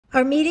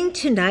Our meeting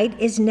tonight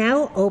is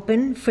now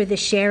open for the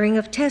sharing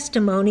of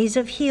testimonies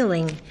of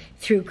healing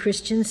through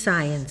Christian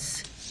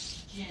Science.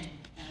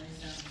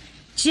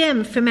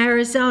 Jim from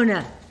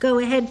Arizona, go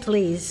ahead,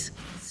 please.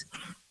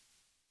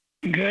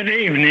 Good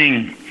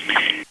evening.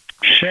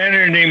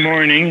 Saturday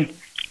morning,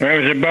 I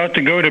was about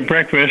to go to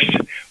breakfast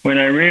when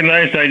I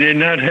realized I did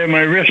not have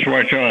my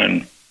wristwatch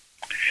on.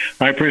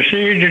 I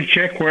proceeded to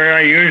check where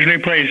I usually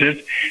place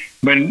it,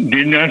 but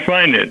did not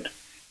find it.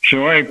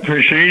 So I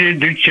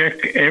proceeded to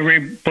check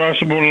every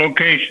possible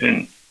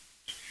location.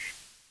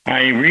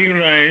 I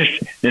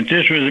realized that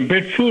this was a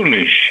bit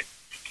foolish.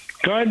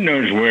 God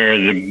knows where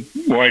the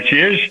watch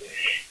is,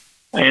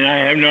 and I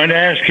have not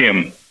asked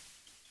him.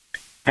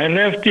 I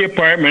left the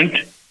apartment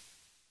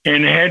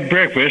and had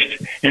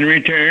breakfast and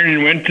returned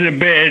and went to the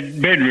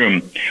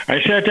bedroom.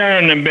 I sat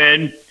down on the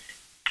bed.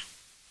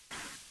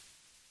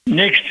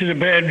 Next to the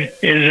bed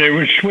is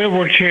a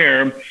swivel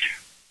chair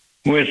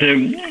with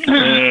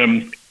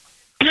the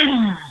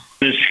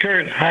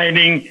skirt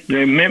hiding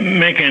the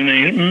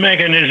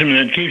mechanism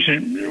that keeps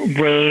it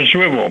for the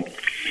swivel.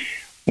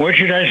 What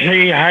should I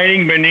see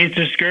hiding beneath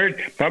the skirt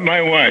but my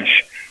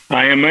watch?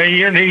 I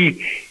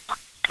immediately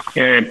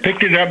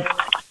picked it up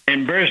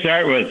and burst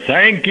out with,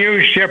 "Thank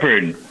you,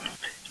 Shepherd."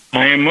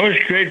 I am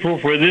most grateful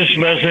for this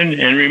lesson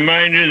and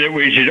reminder that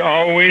we should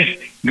always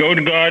go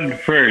to God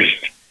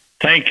first.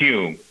 Thank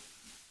you.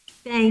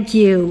 Thank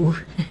you.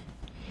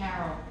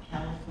 Carol,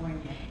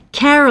 California.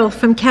 Carol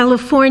from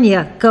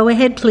California, go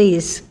ahead,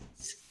 please.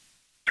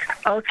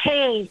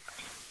 Okay.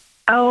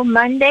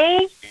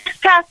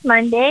 Past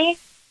Monday,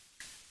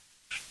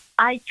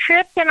 I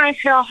tripped and I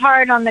fell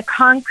hard on the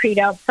concrete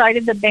outside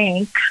of the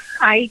bank.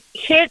 I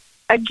hit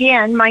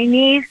again, my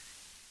knees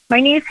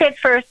hit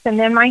first and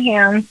then my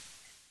hands.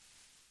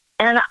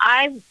 And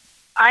I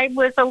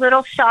was a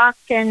little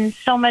shocked and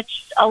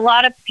a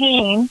lot of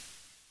pain,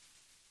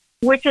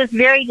 which was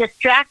very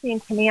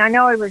distracting to me. I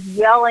know I was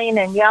yelling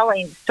and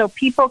yelling. So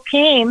people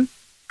came,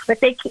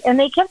 but they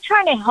kept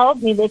trying to help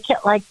me. They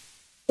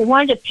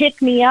wanted to pick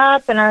me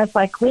up, and I was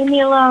like, leave me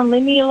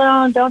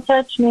alone, don't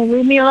touch me,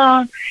 leave me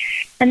alone.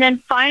 And then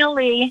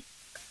finally,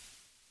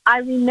 I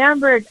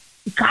remembered,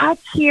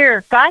 God's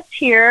here,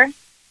 and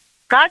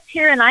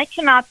I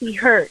cannot be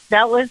hurt.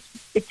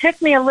 It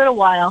took me a little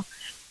while.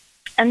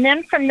 And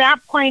then from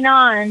that point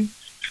on,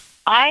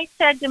 I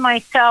said to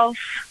myself,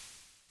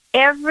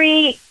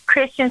 every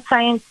Christian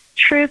Science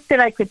truth that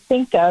I could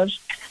think of,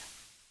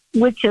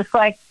 which is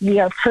like, we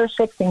are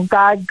perfect in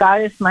God,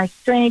 God is my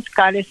strength,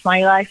 God is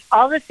my life,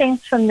 all the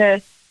things from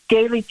the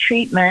daily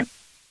treatment.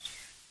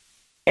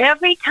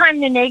 Every time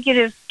the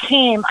negatives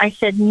came, I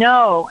said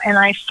no, and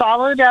I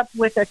followed up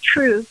with a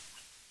truth.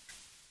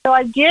 So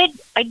I did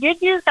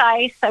use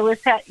ice. I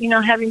was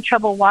having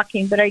trouble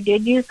walking, but I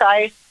did use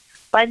ice.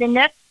 By the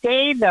next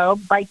day, though,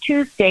 by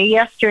Tuesday,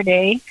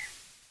 yesterday,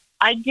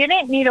 I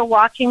didn't need a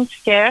walking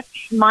stick.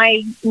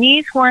 My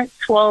knees weren't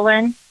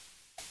swollen.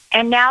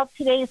 And now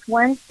today's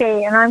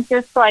Wednesday, and I'm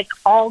just like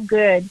all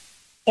good.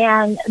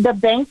 And the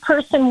bank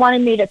person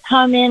wanted me to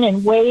come in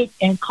and wait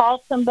and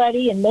call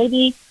somebody, and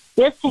maybe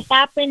this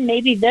happened,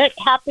 maybe that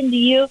happened to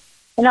you.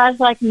 And I was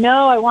like,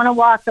 no, I want to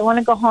walk. I want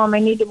to go home. I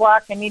need to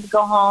walk. I need to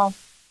go home.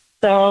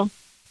 So,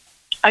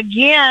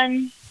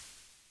 again,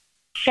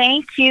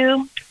 thank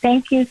you,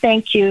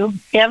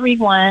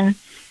 everyone.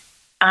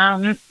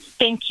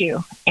 Thank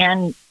you.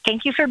 And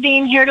thank you for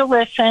being here to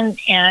listen,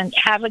 and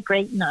have a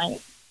great night.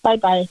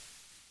 Bye-bye.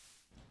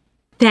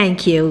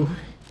 Thank you.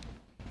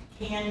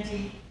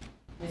 Candy,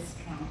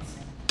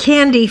 Wisconsin.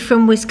 Candy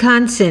from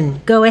Wisconsin,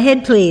 go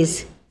ahead,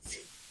 please.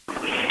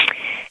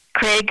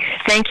 Craig,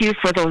 thank you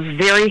for those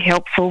very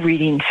helpful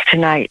readings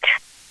tonight.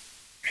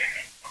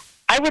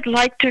 I would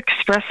like to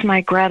express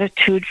my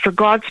gratitude for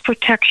God's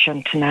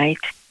protection tonight.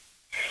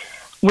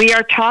 We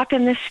are taught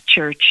in this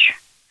church,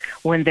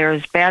 when there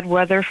is bad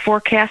weather,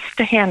 forecast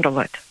to handle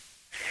it.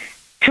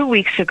 2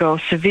 weeks ago,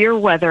 severe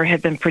weather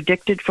had been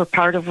predicted for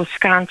part of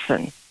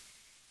Wisconsin.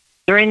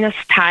 During this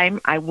time,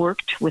 I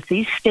worked with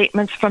these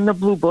statements from the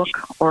Blue Book,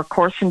 or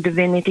Course in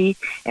Divinity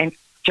and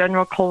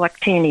General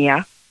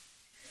Collectania.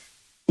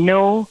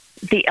 No,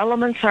 the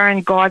elements are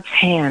in God's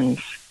hands,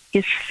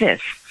 his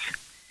fists.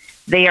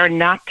 They are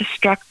not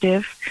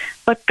destructive,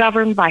 but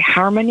governed by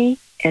harmony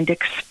and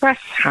express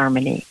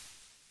harmony.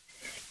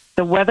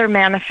 The weather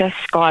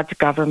manifests God's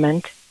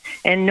government,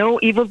 and no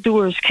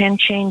evildoers can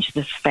change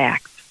this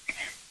fact.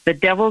 The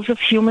devils of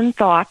human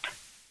thought,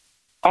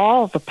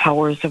 all the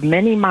powers of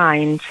many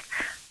minds,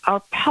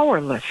 are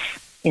powerless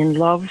in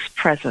love's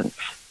presence.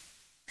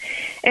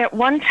 At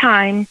one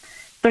time,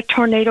 the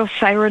tornado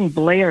siren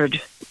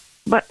blared,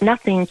 but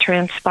nothing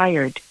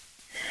transpired.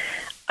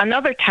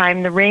 Another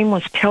time, the rain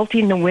was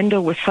pelting the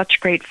window with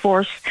such great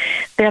force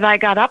that I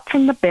got up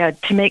from the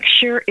bed to make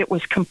sure it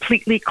was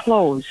completely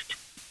closed.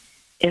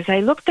 As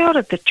I looked out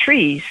at the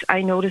trees,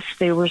 I noticed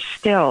they were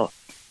still.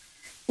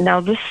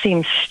 Now, this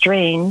seems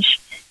strange,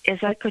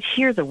 as I could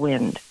hear the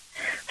wind.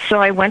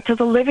 So I went to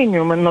the living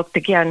room and looked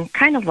again,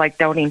 kind of like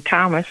Doubting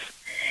Thomas.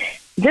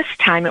 This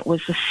time it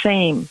was the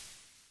same.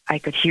 I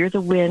could hear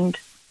the wind,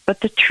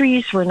 but the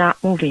trees were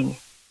not moving.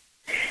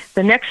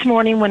 The next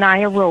morning when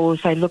I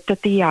arose, I looked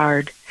at the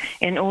yard,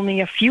 and only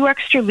a few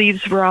extra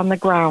leaves were on the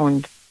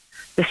ground.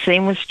 The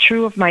same was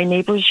true of my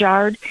neighbor's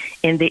yard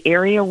and the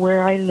area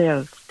where I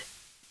lived.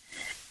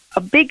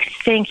 A big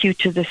thank you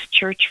to this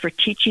church for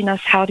teaching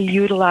us how to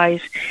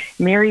utilize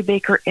Mary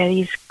Baker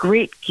Eddy's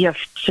great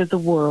gift to the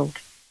world,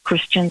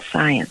 Christian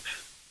Science.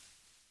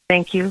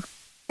 Thank you,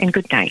 and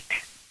good night.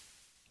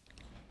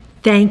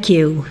 Thank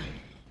you.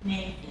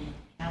 Nathan,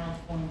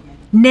 California.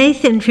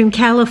 Nathan from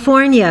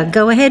California.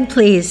 Go ahead,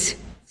 please.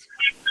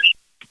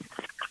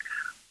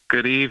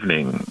 Good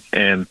evening,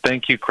 and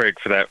thank you, Craig,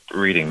 for that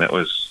reading. That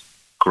was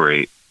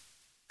great.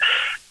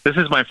 This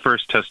is my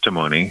first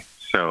testimony,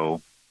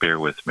 so bear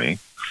with me.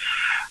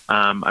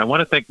 I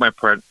want to thank my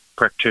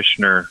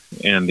practitioner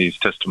in these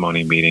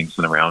testimony meetings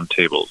and the round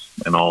tables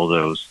and all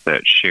those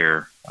that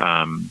share.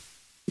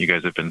 You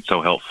guys have been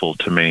so helpful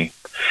to me.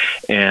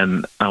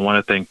 And I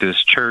want to thank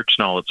this church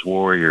and all its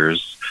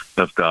warriors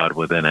of God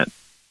within it.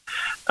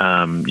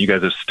 You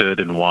guys have stood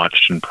and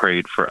watched and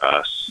prayed for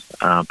us,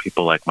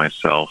 people like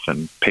myself,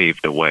 and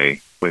paved the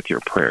way with your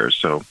prayers.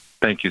 So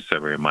thank you so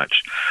very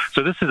much.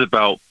 So this is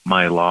about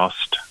my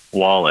lost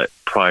wallet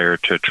prior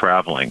to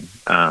traveling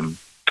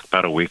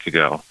about a week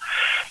ago.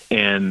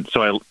 And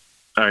so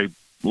I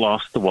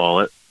lost the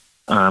wallet.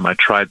 I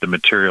tried the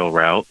material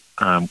route,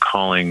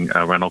 calling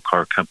a rental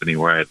car company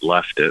where I had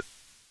left it,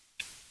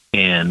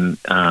 and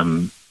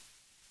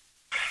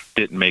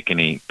didn't make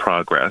any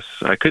progress.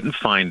 I couldn't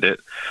find it.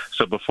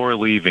 So before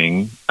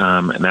leaving,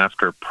 and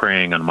after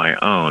praying on my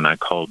own, I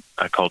called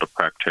a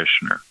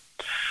practitioner.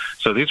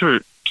 So these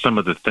were some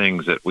of the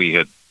things that we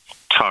had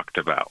talked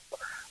about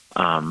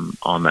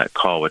on that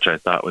call, which I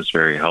thought was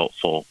very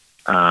helpful.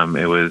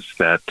 It was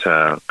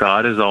that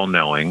God is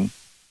all-knowing.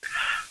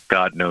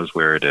 God knows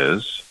where it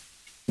is.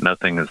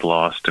 Nothing is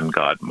lost in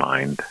God's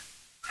mind.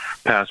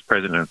 Past,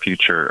 present, and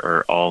future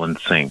are all in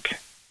sync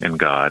in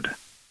God.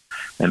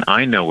 And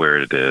I know where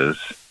it is,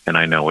 and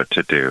I know what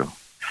to do.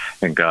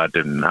 And God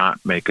did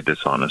not make a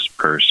dishonest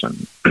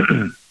person.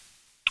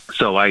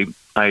 So I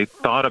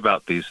thought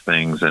about these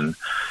things and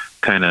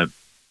kind of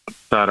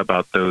thought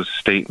about those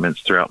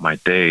statements throughout my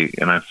day,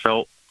 and I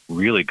felt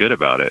really good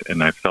about it.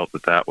 And I felt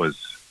that that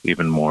was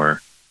even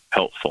more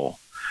helpful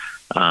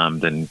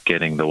than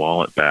getting the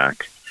wallet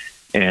back.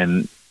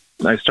 And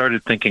I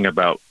started thinking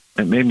about,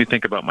 it made me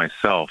think about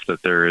myself,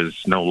 that there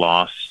is no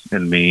loss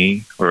in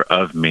me or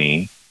of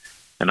me,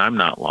 and I'm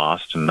not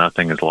lost, and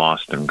nothing is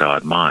lost in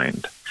God's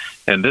mind.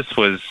 And this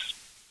was,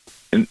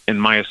 in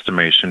my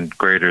estimation,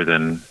 greater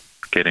than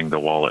getting the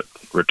wallet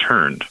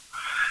returned.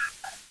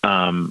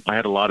 I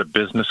had a lot of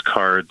business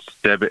cards,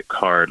 debit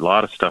card, a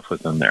lot of stuff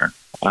was in there.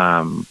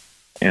 And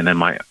then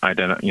my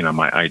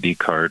ID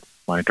card,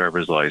 my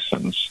driver's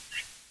license.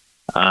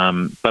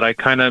 But I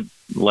kind of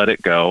let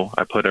it go.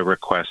 I put a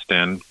request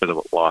in for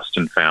the lost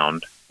and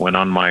found, went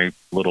on my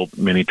little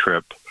mini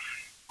trip,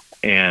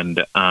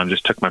 and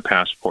just took my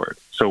passport.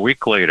 So a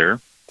week later,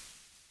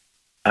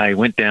 I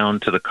went down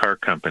to the car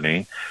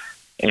company,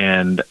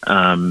 and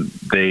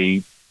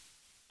they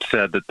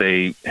said that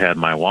they had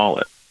my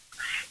wallet.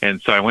 And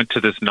so I went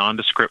to this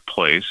nondescript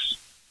place,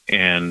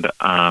 and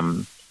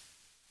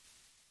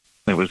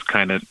it was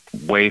kind of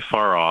way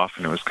far off,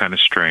 and it was kind of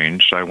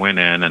strange. So I went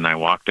in, and I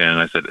walked in, and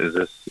I said, "Is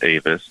this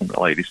Avis?" And the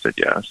lady said,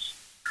 "Yes."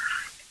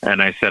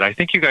 And I said, "I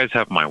think you guys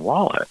have my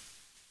wallet."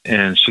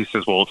 And she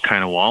says, "Well, what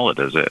kind of wallet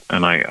is it?"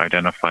 And I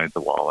identified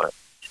the wallet.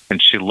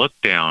 And she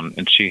looked down,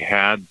 and she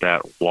had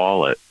that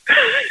wallet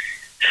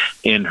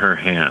in her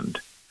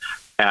hand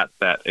at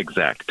that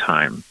exact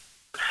time.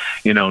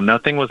 You know,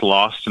 nothing was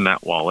lost in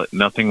that wallet.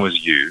 Nothing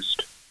was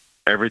used.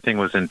 Everything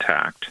was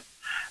intact.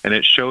 And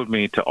it showed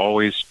me to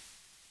always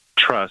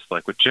trust,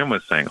 like what Jim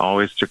was saying,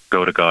 always to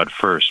go to God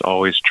first,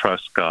 always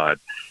trust God,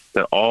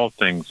 that all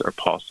things are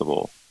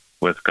possible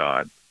with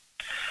God.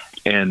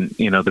 And,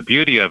 you know, the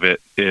beauty of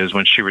it is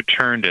when she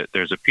returned it,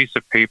 there's a piece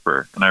of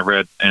paper, and I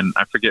read, and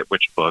I forget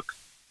which book,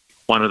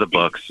 one of the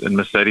books, and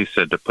Miss Eddy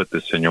said to put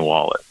this in your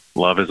wallet.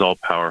 Love is all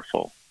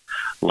powerful.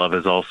 Love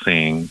is all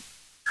seeing.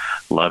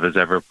 Love is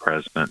ever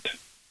present.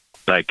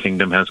 Thy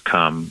kingdom has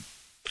come.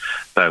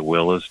 Thy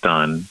will is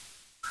done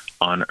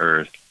on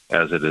earth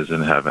as it is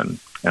in heaven.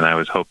 And I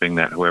was hoping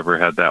that whoever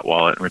had that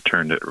wallet and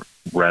returned it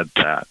read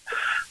that.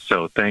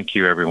 So thank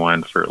you,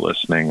 everyone, for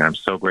listening. I'm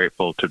so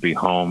grateful to be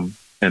home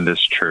in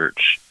this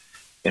church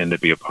and to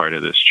be a part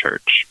of this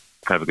church.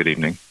 Have a good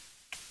evening.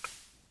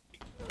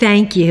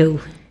 Thank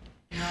you.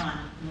 Ron,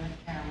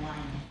 North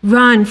Carolina.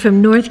 Ron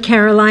from North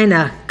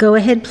Carolina. Go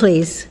ahead,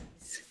 please.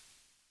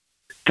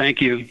 Thank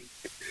you.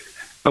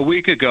 A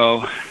week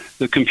ago,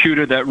 the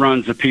computer that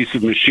runs a piece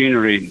of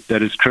machinery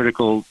that is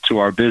critical to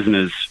our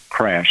business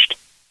crashed.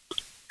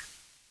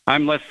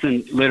 I'm less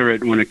than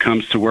literate when it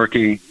comes to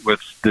working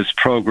with this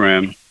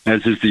program,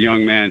 as is the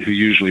young man who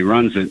usually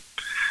runs it.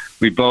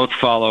 We both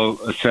follow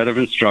a set of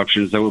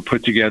instructions that were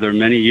put together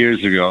many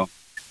years ago,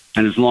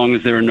 and as long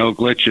as there are no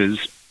glitches,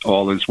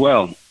 all is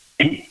well.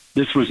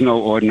 This was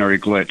no ordinary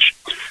glitch.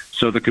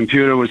 So the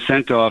computer was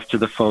sent off to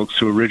the folks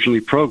who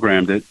originally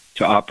programmed it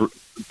to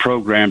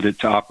programmed it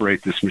to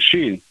operate this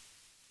machine.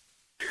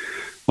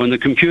 When the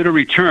computer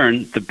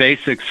returned, the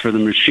basics for the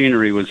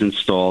machinery was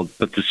installed,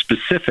 but the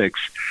specifics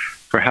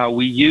for how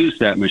we used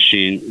that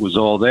machine was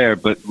all there,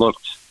 but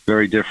looked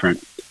very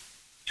different.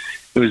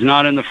 It was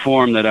not in the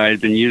form that I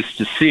had been used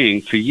to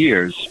seeing for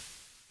years.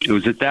 It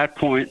was at that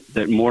point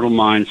that mortal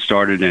mind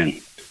started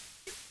in,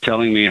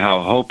 telling me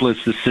how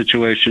hopeless the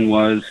situation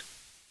was.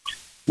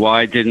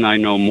 Why didn't I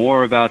know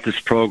more about this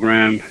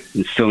program,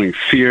 instilling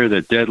fear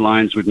that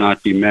deadlines would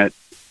not be met,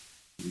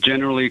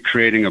 generally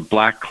creating a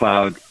black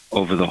cloud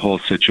over the whole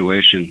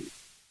situation.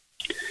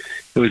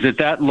 It was at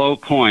that low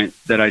point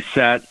that I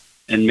sat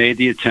and made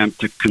the attempt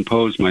to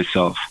compose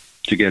myself,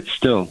 to get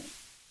still.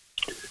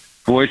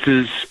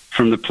 Voices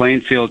from the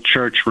Plainfield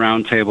Church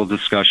roundtable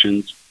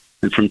discussions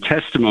and from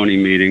testimony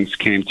meetings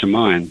came to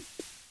mind.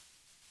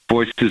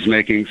 Voices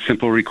making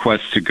simple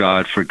requests to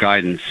God for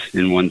guidance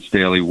in one's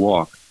daily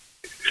walk.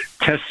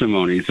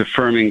 Testimonies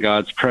affirming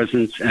God's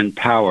presence and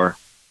power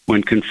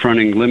when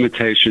confronting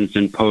limitations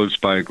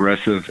imposed by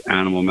aggressive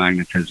animal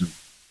magnetism.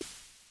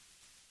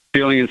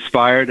 Feeling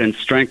inspired and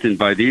strengthened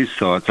by these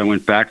thoughts, I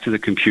went back to the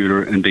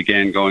computer and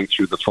began going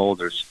through the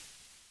folders.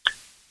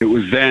 It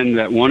was then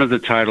that one of the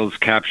titles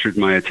captured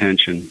my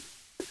attention.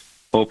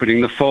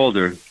 Opening the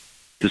folder,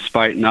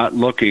 despite not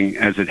looking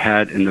as it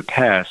had in the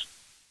past,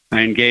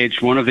 I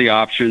engaged one of the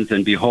options,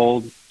 and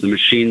behold, the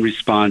machine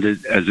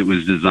responded as it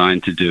was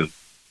designed to do.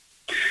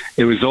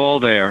 It was all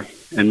there,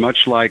 and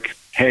much like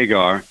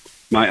Hagar,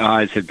 my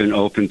eyes had been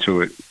open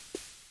to it,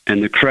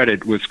 and the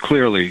credit was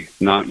clearly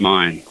not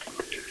mine.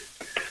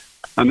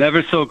 I'm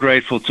ever so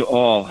grateful to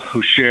all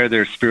who share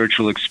their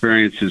spiritual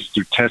experiences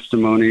through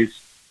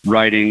testimonies,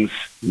 writings,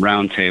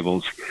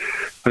 roundtables,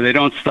 for they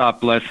don't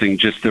stop blessing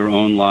just their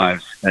own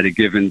lives at a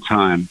given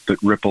time, but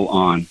ripple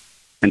on.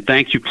 And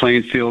thank you,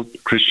 Plainfield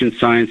Christian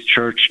Science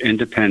Church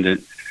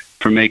Independent,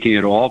 for making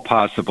it all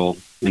possible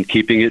and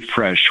keeping it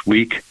fresh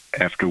week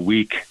after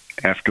week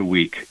after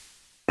week.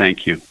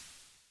 Thank you.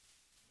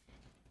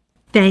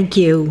 Thank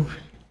you.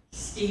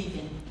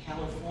 Stephen,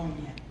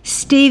 California.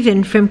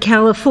 Stephen from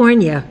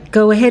California.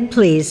 Go ahead,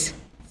 please.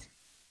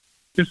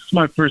 This is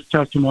my first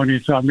testimony,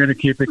 so I'm going to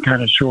keep it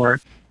kind of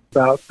short.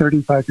 About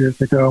 35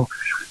 years ago,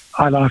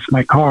 I lost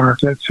my car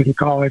at City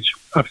College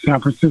of San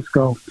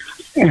Francisco,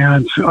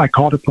 and I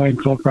called a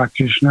Plainfield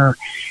practitioner,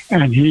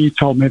 and he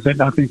told me that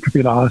nothing could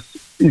be lost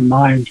in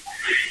mind.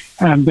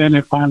 And then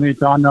it finally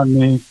dawned on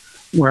me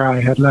where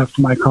I had left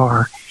my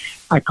car.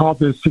 I called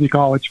the City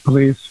College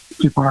Police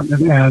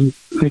Department, and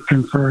they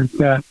confirmed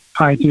that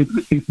I did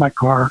leave my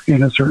car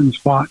in a certain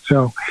spot,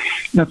 so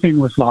nothing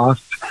was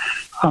lost.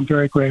 I'm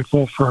very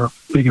grateful for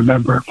being a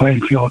member at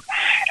Plainfield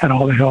and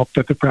all the help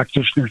that the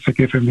practitioners have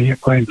given me at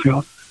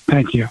Plainfield.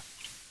 Thank you.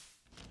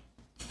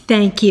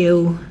 Thank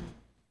you.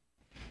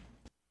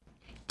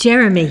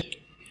 Jeremy.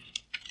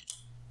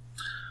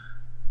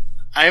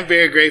 I am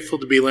very grateful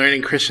to be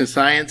learning Christian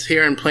Science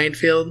here in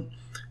Plainfield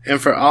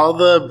and for all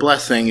the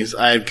blessings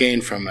I have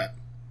gained from it.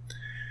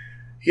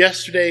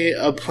 Yesterday,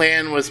 a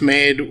plan was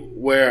made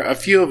where a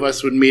few of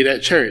us would meet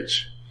at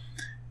church.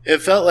 It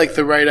felt like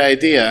the right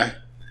idea,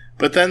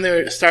 but then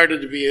there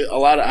started to be a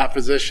lot of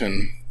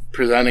opposition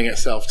presenting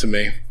itself to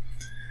me.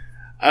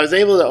 I was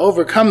able to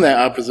overcome that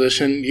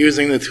opposition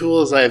using the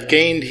tools I have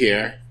gained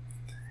here,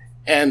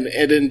 and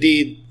it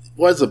indeed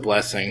was a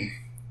blessing.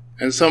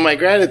 And so my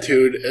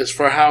gratitude is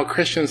for how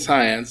Christian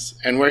Science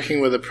and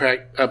working with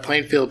a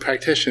Plainfield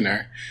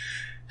practitioner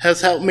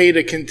has helped me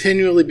to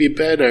continually be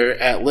better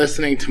at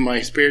listening to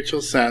my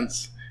spiritual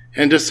sense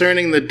and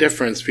discerning the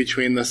difference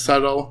between the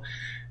subtle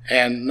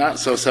and not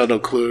so subtle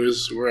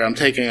clues where I'm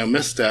taking a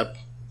misstep,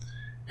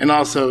 and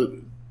also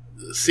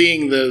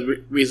seeing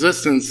the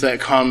resistance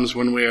that comes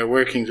when we are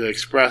working to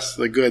express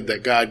the good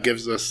that God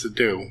gives us to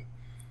do.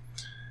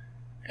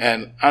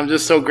 And I'm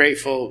just so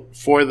grateful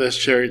for this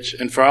church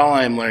and for all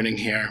I'm learning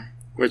here,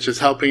 which is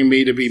helping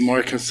me to be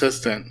more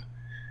consistent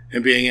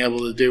in being able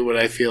to do what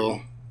I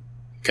feel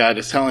God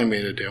is telling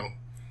me to do.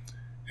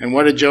 And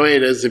what a joy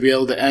it is to be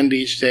able to end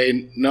each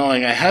day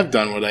knowing I have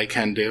done what I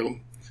can do.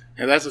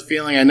 And that's a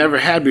feeling I never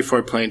had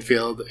before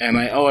Plainfield, and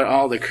I owe it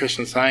all to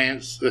Christian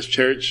Science, this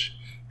church,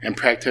 and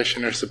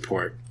practitioner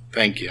support.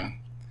 Thank you.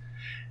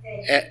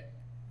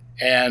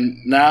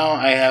 And now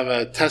I have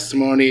a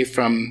testimony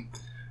from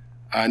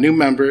a new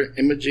member,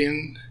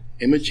 Imogene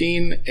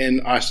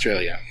in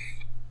Australia.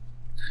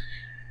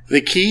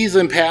 The keys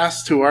and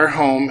pass to our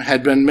home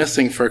had been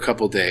missing for a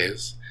couple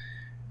days.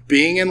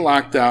 Being in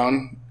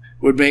lockdown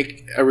would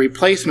make a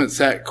replacement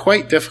set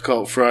quite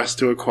difficult for us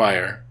to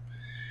acquire.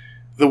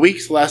 The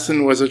week's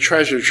lesson was a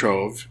treasure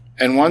trove,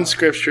 and one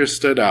scripture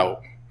stood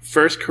out,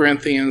 1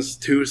 Corinthians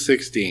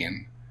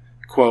 2:16,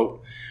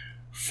 quote,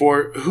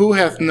 "For who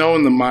hath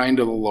known the mind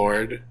of the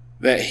Lord,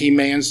 that he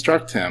may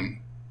instruct him?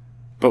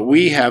 But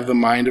we have the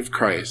mind of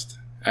Christ,"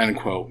 end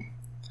quote.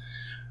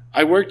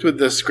 I worked with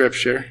this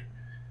scripture.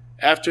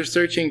 After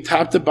searching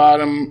top to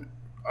bottom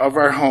of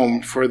our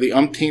home for the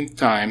umpteenth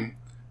time,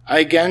 I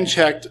again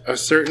checked a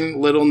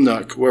certain little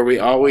nook where we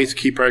always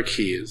keep our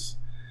keys.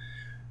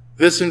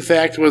 This, in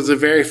fact, was the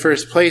very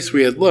first place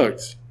we had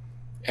looked,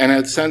 and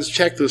had since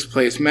checked this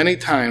place many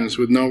times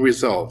with no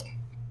result.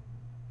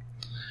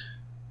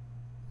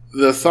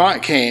 The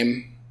thought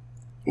came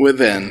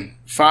within,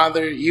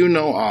 "Father, you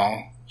know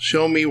all.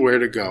 Show me where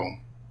to go."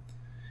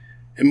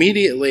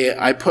 Immediately,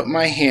 I put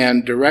my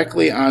hand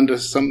directly onto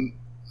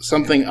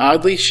something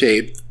oddly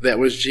shaped that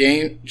was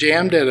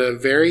jammed at a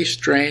very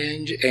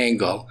strange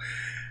angle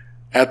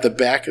at the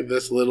back of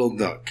this little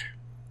nook.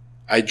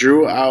 I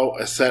drew out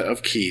a set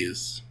of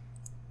keys.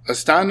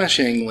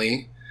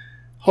 Astonishingly,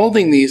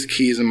 holding these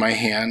keys in my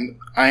hand,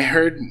 I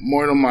heard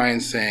mortal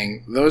mind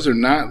saying, "Those are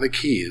not the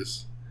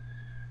keys."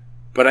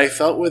 But I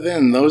felt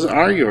within, "Those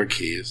are your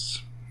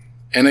keys."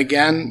 And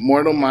again,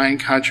 mortal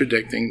mind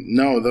contradicting,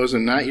 "No, those are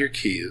not your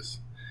keys."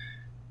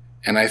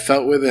 And I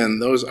felt within,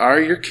 "Those are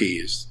your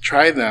keys.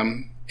 Try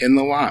them in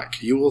the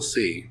lock. You will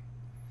see."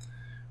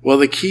 Well,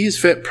 the keys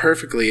fit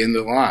perfectly in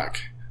the lock.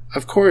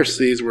 Of course,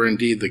 these were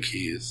indeed the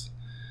keys.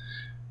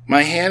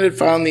 My hand had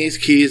found these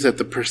keys at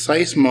the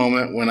precise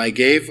moment when I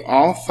gave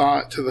all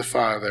thought to the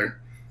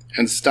Father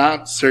and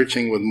stopped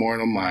searching with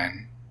mortal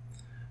mind.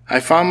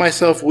 I found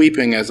myself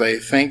weeping as I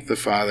thanked the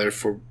Father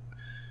for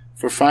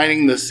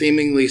finding the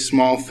seemingly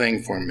small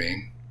thing for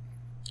me.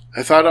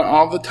 I thought of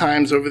all the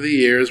times over the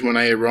years when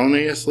I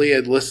erroneously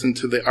had listened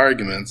to the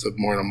arguments of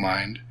mortal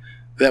mind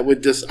that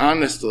would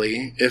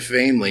dishonestly, if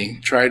vainly,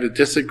 try to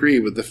disagree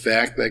with the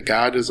fact that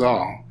God is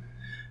all,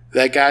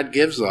 that God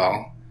gives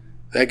all,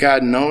 that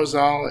God knows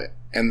all,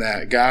 and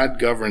that God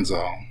governs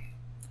all.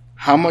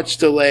 How much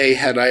delay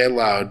had I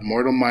allowed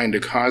mortal mind to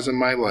cause in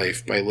my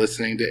life by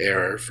listening to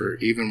error for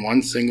even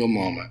one single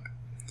moment?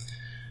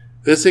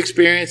 This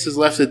experience has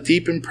left a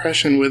deep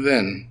impression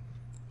within,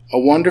 a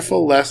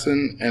wonderful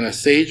lesson and a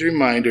sage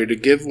reminder to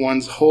give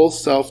one's whole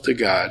self to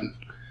God,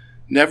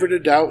 never to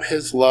doubt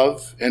His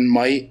love and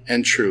might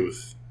and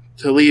truth,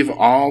 to leave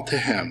all to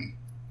Him.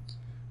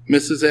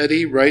 Mrs.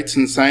 Eddy writes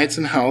in Science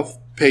and Health,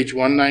 page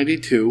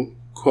 192,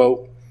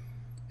 quote,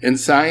 "In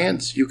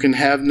science, you can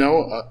have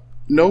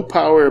no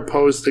power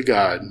opposed to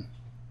God,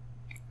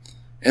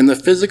 and the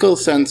physical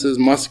senses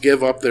must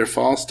give up their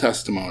false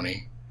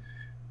testimony.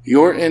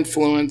 Your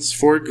influence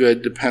for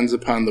good depends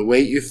upon the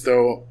weight you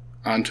throw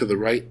onto the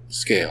right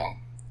scale."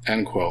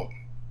 End quote.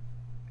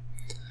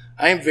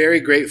 I am very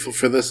grateful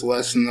for this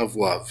lesson of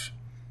love,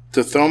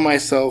 to throw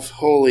myself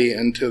wholly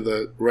into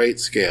the right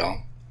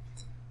scale.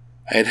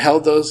 I had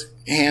held those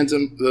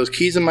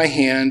keys in my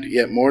hand,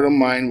 yet mortal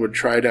mind would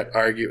try to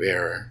argue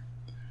error.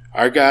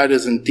 Our God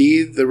is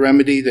indeed the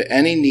remedy to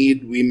any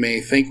need we may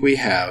think we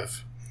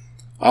have.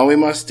 All we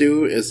must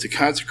do is to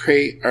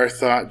consecrate our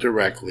thought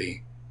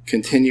directly,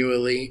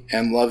 continually,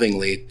 and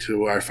lovingly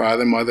to our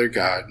Father, Mother,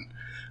 God,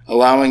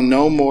 allowing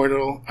no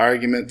mortal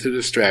argument to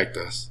distract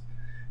us,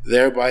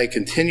 thereby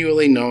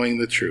continually knowing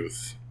the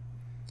truth.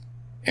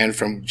 And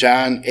from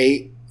John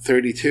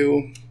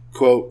 8:32,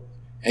 quote,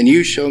 "And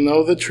you shall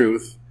know the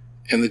truth,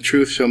 and the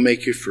truth shall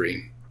make you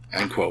free."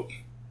 End quote.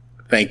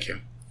 Thank you.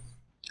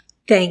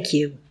 Thank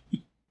you.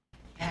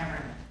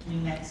 Kara, New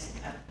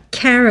Mexico.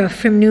 Kara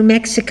from New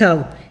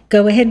Mexico.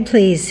 Go ahead,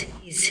 please.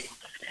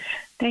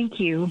 Thank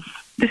you.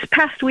 This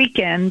past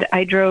weekend,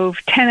 I drove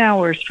 10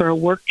 hours for a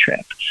work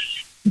trip,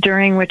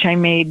 during which I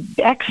made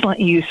excellent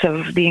use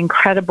of the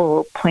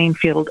incredible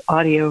Plainfield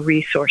audio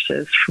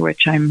resources, for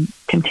which I'm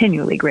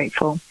continually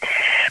grateful.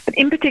 But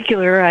in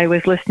particular, I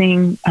was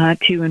listening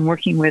to and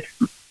working with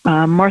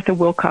Martha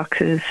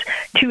Wilcox's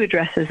 2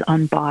 addresses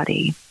on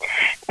body.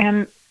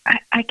 And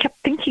I kept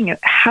thinking of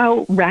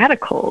how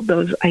radical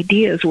those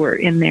ideas were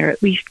in there,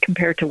 at least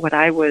compared to what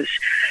I was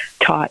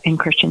taught in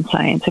Christian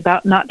Science,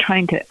 about not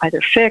trying to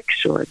either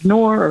fix or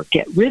ignore or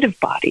get rid of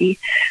body,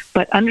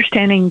 but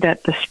understanding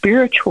that the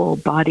spiritual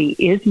body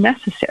is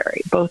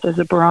necessary, both as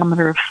a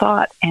barometer of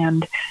thought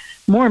and,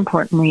 more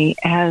importantly,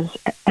 as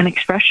an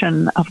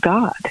expression of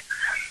God.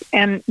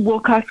 And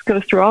Wilcox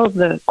goes through all of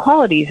the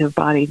qualities of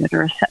body that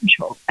are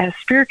essential as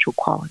spiritual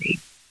quality.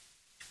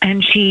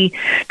 And she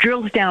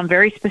drills down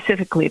very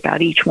specifically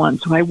about each one,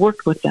 so I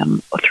worked with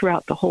them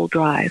throughout the whole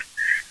drive.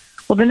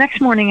 Well, the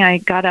next morning I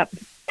got up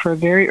for a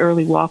very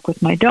early walk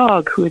with my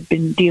dog, who had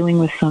been dealing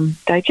with some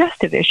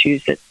digestive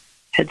issues that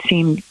had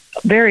seemed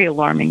very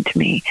alarming to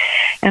me.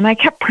 And I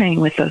kept praying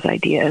with those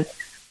ideas.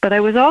 But I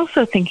was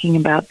also thinking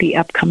about the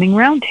upcoming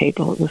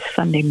roundtable. It was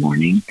Sunday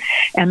morning,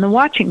 and the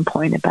watching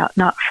point about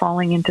not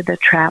falling into the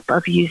trap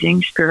of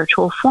using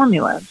spiritual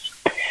formulas.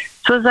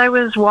 So as I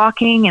was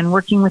walking and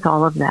working with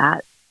all of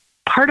that,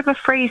 part of a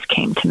phrase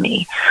came to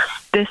me: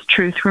 "This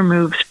truth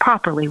removes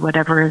properly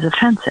whatever is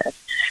offensive."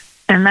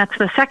 And that's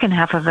the second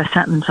half of a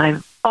sentence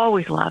I've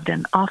always loved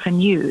and often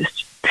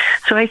used.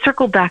 So I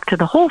circled back to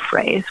the whole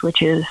phrase,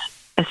 which is,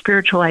 "A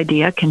spiritual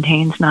idea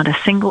contains not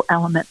a single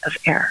element of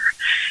error,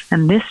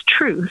 and this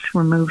truth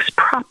removes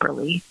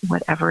properly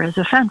whatever is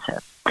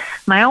offensive."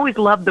 And I always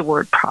loved the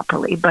word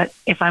properly, but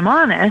if I'm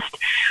honest,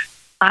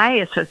 I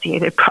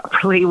associate it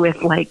properly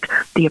with like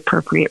the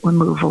appropriate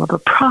removal of a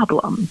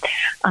problem.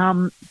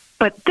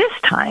 But this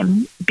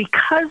time,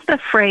 because the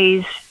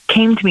phrase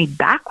came to me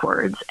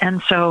backwards,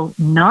 and so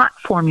not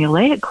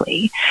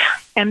formulaically.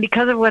 And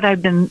because of what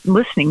I've been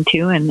listening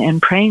to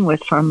and praying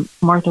with from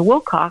Martha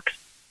Wilcox,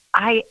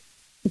 I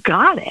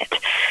got it.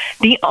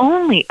 The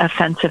only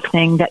offensive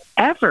thing that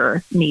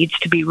ever needs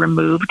to be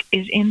removed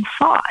is in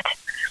thought.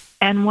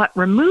 And what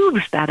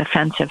removes that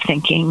offensive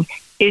thinking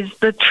is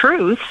the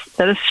truth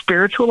that a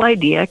spiritual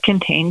idea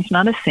contains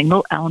not a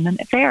single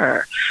element of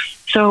error.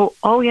 So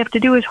all we have to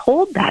do is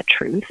hold that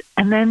truth,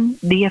 and then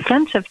the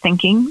offensive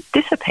thinking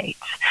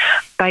dissipates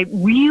by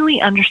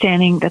really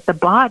understanding that the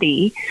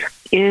body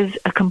is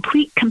a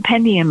complete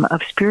compendium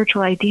of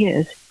spiritual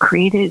ideas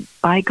created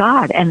by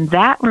God. And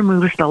that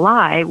removes the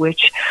lie,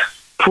 which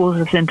fools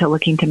us into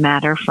looking to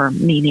matter for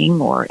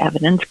meaning or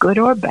evidence, good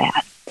or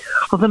bad.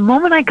 Well, the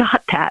moment I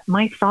got that,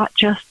 my thought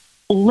just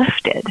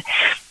lifted,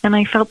 and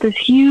I felt this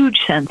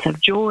huge sense of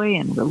joy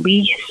and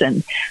release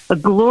and a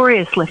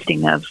glorious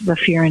lifting of the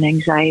fear and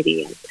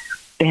anxiety I've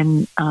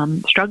been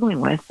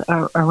struggling with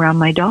around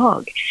my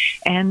dog.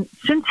 And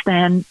since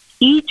then,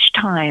 each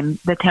time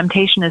the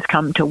temptation has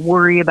come to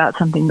worry about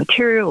something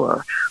material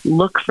or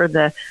look for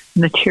the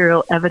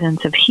material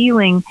evidence of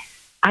healing,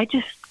 I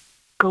just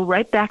go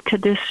right back to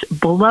this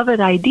beloved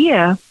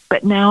idea,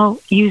 but now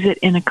use it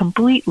in a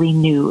completely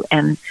new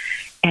and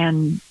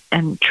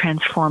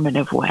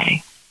transformative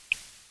way.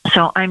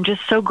 So I'm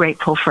just so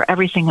grateful for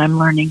everything I'm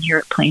learning here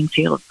at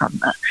Plainfield, from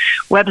the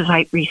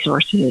website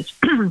resources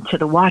to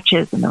the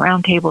watches and the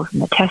roundtables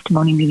and the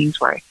testimony meetings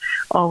where I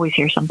always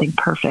hear something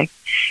perfect,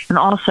 and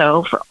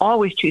also for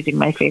always choosing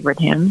my favorite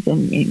hymns,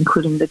 and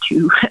including the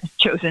two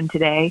chosen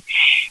today,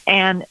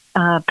 and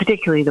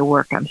particularly the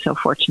work I'm so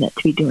fortunate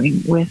to be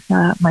doing with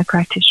my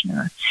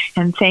practitioner.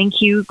 And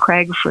thank you,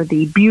 Craig, for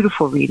the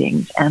beautiful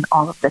readings and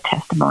all of the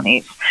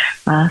testimonies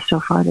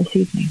so far this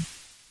evening.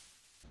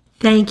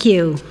 Thank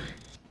you.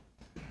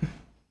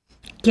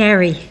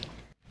 Gary.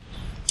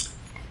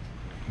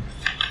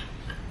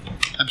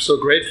 I'm so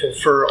grateful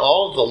for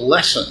all the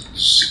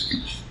lessons,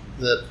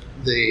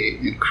 the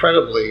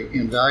incredibly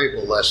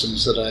invaluable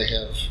lessons that I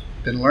have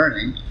been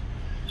learning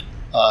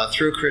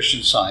through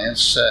Christian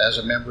Science as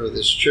a member of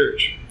this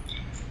church.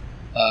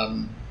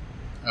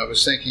 I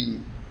was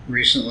thinking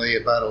recently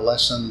about a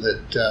lesson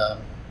that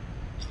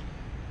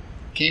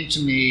came to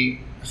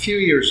me a few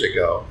years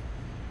ago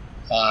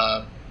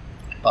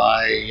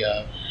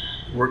by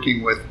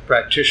working with a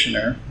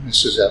practitioner,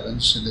 Mrs.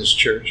 Evans, in this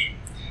church.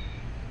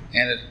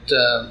 And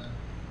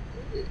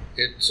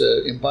it's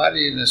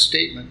embodied in a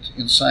statement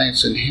in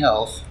Science and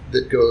Health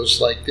that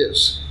goes like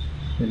this,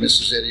 where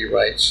Mrs. Eddy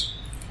writes,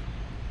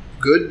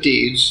 "Good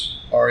deeds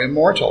are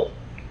immortal,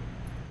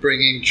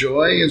 bringing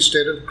joy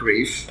instead of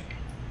grief,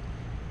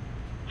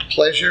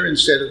 pleasure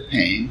instead of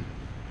pain,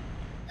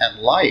 and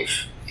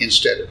life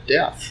instead of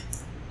death."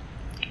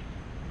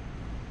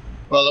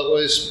 Well, it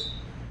was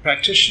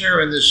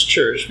practitioner in this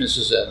church,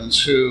 Mrs.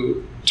 Evans,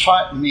 who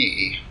taught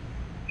me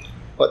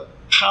what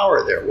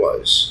power there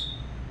was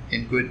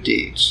in good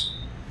deeds.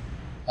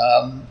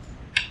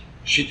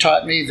 She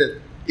taught me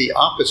that the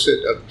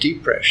opposite of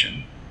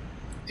depression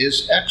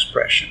is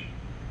expression.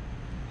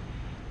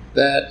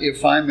 That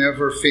if I'm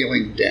ever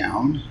feeling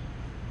down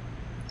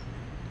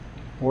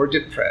or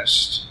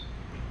depressed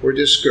or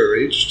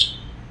discouraged,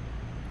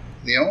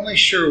 the only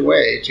sure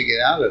way to get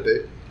out of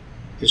it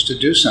is to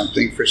do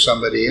something for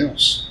somebody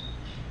else.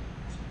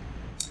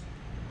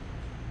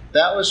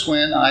 That was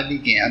when I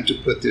began to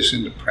put this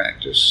into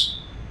practice,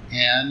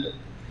 and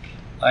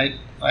I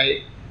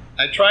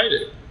tried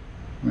it.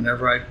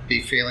 Whenever I'd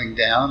be feeling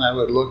down, I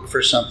would look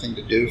for something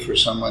to do for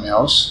someone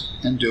else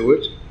and do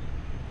it.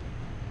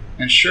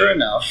 And sure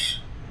enough,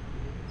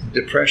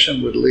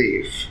 depression would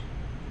leave.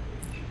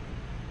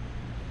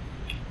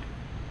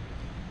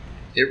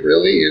 It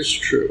really is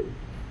true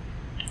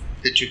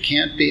that you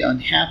can't be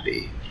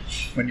unhappy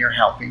when you're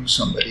helping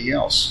somebody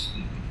else.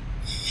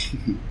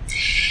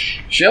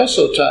 She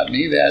also taught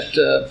me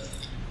that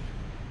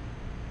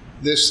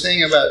this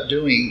thing about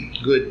doing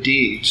good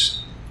deeds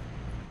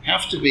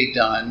have to be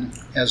done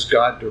as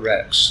God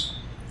directs.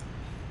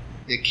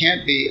 It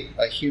can't be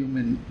a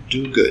human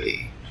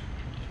do-goody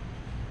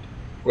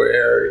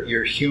where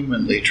you're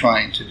humanly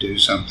trying to do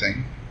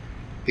something,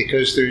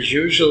 because there's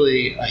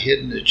usually a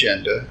hidden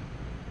agenda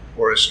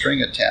or a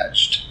string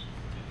attached,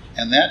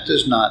 and that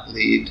does not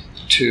lead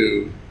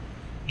to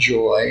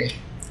joy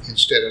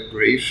instead of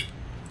grief.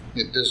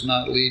 It does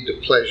not lead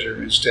to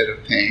pleasure instead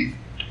of pain,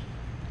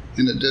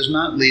 and it does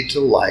not lead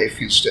to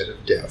life instead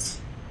of death.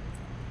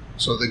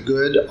 So the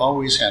good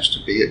always has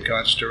to be at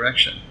God's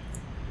direction.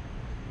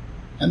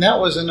 And that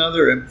was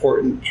another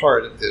important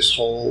part of this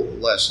whole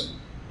lesson,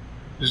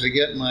 is to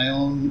get my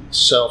own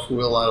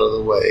self-will out of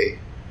the way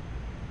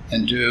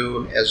and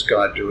do as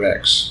God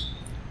directs,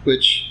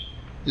 which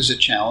is a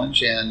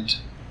challenge,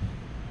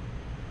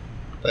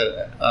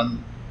 but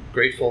I'm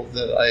grateful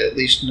that I at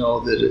least know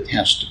that it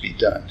has to be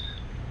done.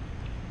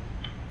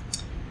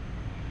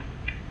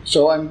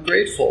 So I'm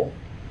grateful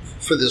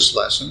for this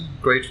lesson,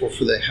 grateful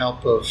for the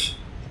help of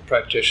the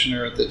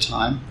practitioner at the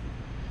time,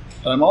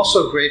 but I'm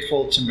also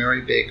grateful to Mary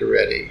Baker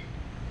Eddy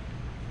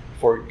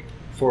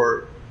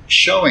for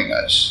showing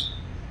us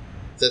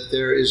that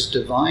there is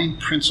divine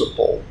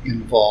principle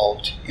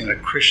involved in a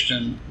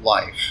Christian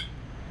life,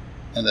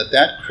 and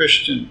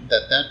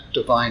that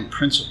divine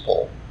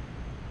principle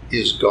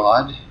is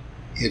God.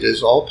 It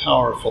is all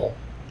powerful,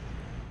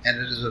 and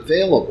it is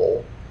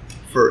available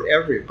for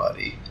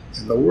everybody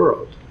in the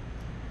world.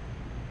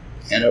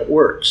 And it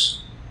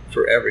works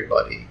for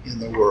everybody in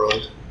the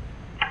world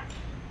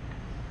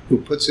who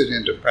puts it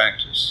into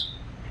practice.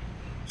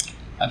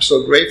 I'm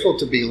so grateful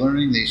to be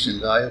learning these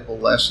invaluable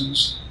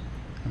lessons.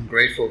 I'm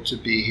grateful to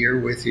be here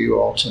with you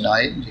all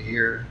tonight and to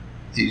hear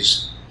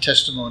these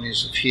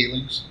testimonies of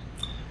healings,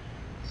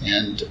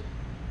 and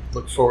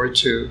look forward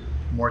to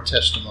more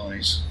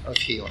testimonies of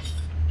healing.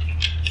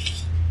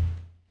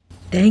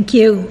 Thank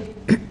you.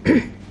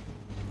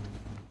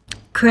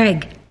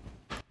 Craig.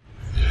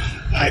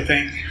 I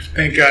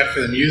thank God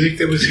for the music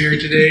that was here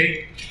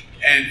today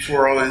and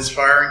for all the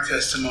inspiring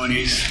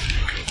testimonies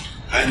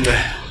and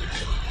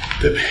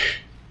the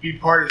be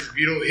part of the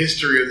beautiful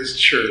history of this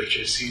church.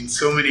 I've seen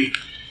so many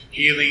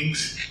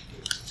healings,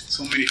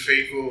 so many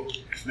faithful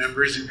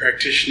members and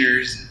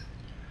practitioners,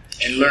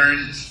 and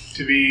learned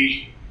to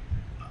be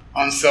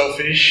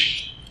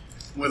unselfish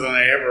more than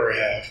I ever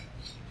have.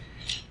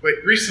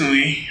 But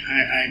recently,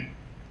 I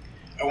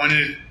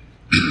wanted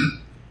to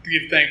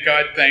give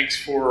thanks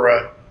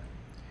for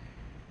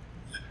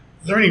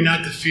learning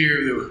not to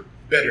fear the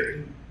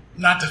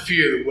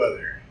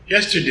weather.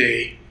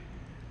 Yesterday,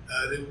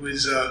 there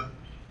was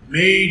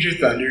major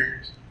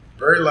thunder,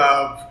 very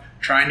loud,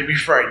 trying to be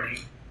frightening,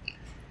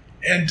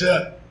 and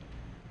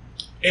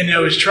I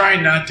was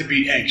trying not to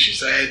be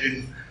anxious. I had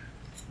been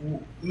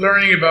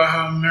learning about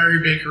how Mary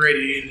Baker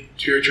Eddy in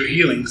Spiritual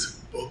Healings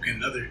book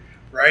and other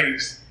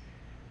writings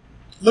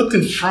looked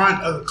in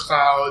front of the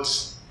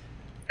clouds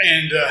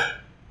and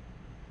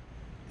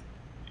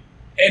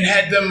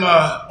had them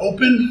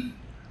open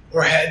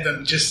or had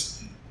them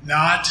just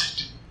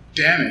not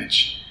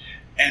damaged,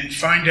 and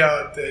find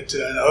out that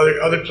in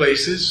other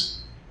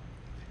places,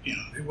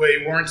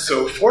 they weren't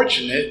so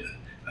fortunate,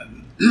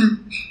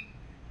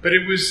 but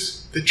it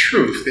was the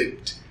truth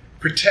that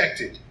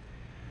protected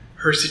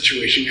her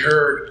situation,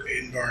 her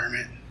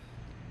environment.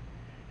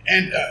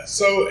 And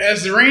so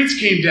as the rains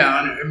came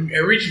down, I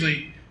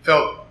originally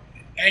felt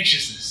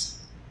anxiousness,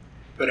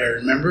 but I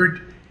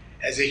remembered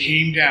as it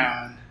came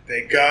down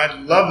that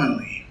God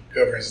lovingly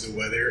governs the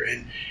weather,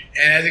 and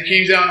as it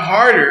came down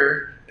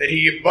harder, that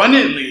He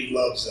abundantly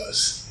loves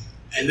us.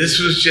 And this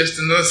was just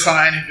another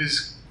sign of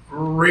His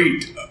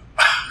great,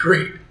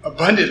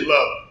 abundant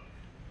love.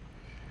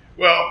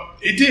 Well,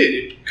 it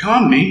did. It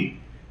calmed me,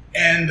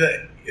 and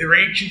the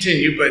rain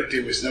continued, but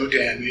there was no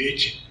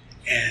damage,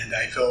 and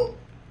I felt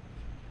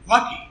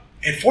lucky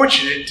and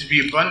fortunate to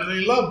be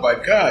abundantly loved by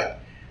God.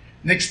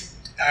 Next,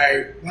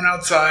 I went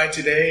outside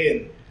today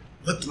and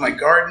looked at my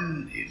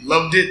garden. I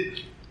loved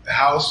it. The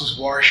house was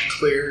washed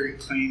clear and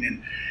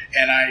clean,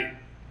 and I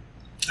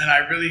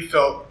really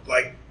felt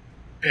like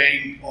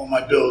paying all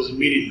my bills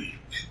immediately.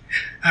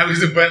 I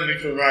was abundantly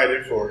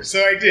provided for, so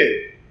I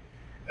did.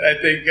 I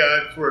thank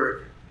God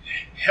for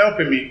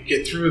helping me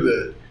get through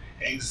the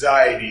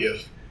anxiety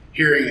of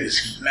hearing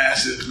this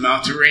massive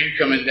amount of rain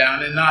coming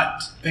down and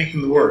not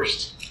thinking the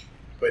worst,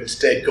 but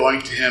instead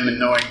going to Him and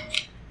knowing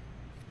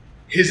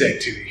His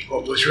activity,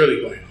 what was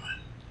really going on.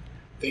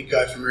 Thank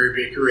God for Mary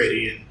Baker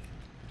Eddy and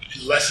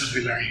the lessons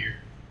we learn here.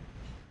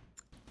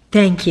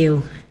 Thank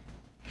you.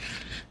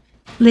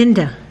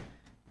 Linda.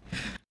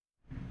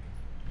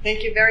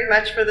 Thank you very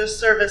much for this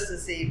service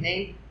this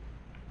evening.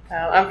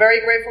 I'm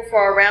very grateful for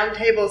our round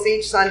tables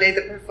each Sunday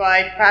that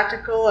provide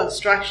practical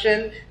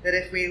instruction that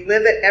if we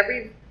live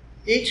it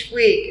each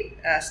week,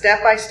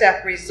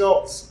 step-by-step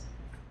results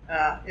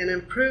in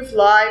improved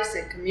lives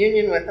and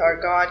communion with our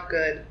God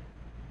good.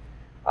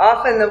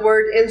 Often the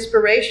word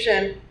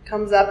inspiration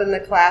comes up in the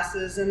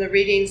classes and the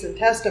readings and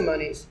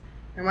testimonies.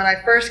 And when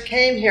I first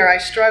came here, I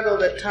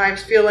struggled at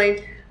times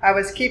feeling I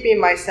was keeping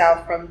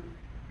myself from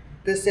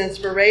this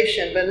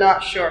inspiration, but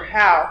not sure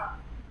how.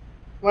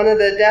 One of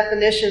the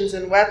definitions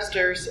in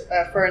Webster's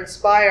for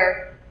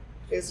inspire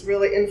is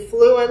really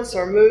influence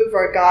or move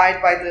or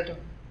guide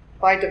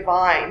by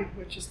divine,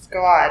 which is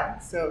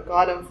God. So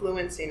God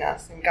influencing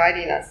us and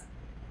guiding us.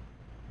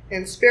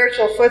 In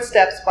Spiritual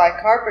Footsteps by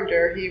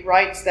Carpenter, he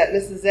writes that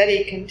Mrs.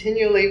 Eddy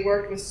continually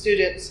worked with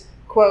students,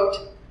 quote,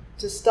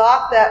 to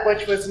stop that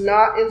which was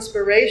not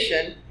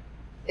inspiration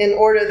in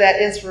order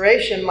that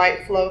inspiration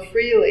might flow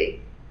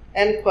freely,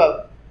 end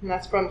quote. And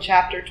that's from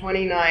chapter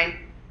 29,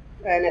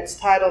 and it's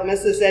titled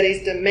Mrs.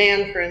 Eddy's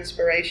Demand for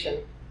Inspiration.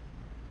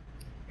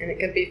 And it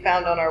can be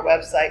found on our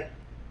website.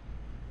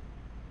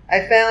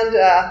 I found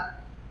that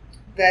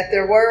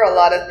there were a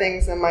lot of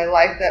things in my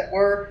life that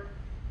were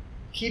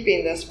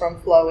keeping this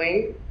from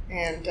flowing.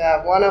 And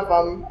one of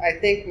them, I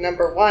think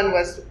number one,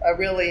 was a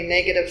really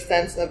negative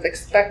sense of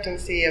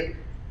expectancy of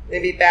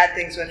maybe bad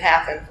things would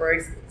happen. For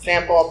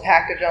example, a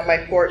package on my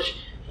porch,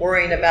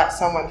 worrying about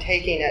someone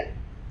taking it.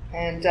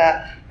 And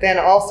then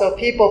also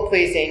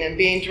people-pleasing and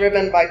being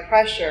driven by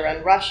pressure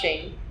and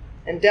rushing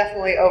and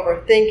definitely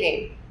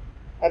overthinking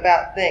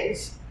about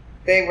things.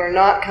 they were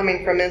not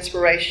coming from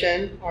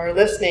inspiration or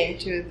listening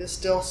to the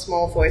still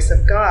small voice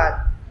of God.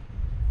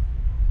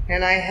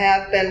 And I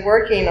have been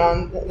working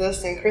on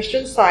this in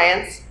Christian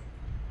Science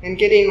and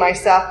getting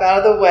myself out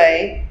of the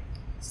way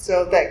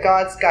so that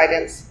God's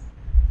guidance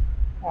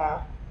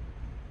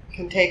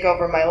can take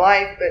over my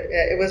life. But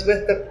it was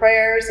with the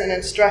prayers and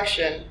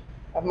instruction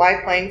of my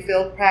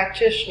Plainfield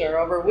practitioner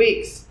over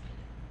weeks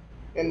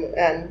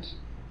and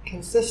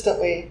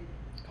consistently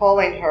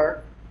calling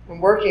her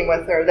and working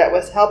with her that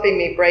was helping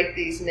me break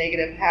these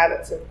negative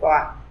habits of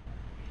thought.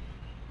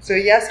 So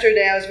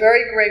yesterday I was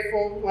very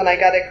grateful when I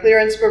got a clear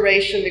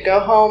inspiration to go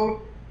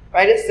home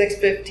right at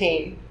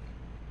 6:15.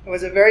 It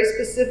was a very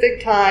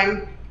specific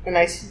time, and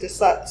I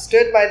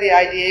stood by the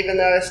idea, even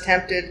though I was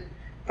tempted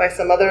by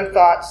some other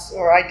thoughts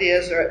or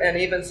ideas, and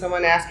even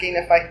someone asking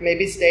if I could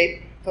maybe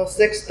stay till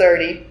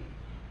 6:30.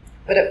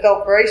 But it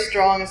felt very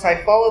strong as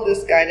I followed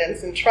this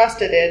guidance and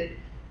trusted it.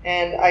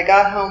 And I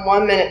got home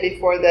 1 minute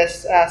before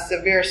this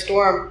severe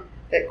storm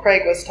that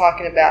Craig was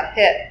talking about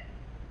hit.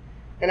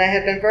 And I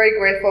had been very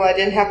grateful I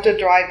didn't have to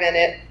drive in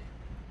it.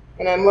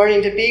 And I'm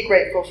learning to be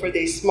grateful for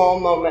these small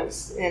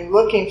moments and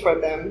looking for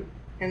them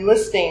and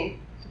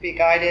listening to be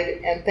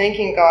guided and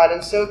thanking God.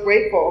 I'm so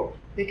grateful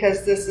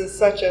because this is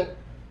such a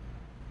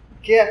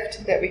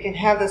gift that we can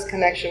have this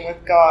connection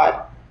with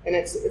God. And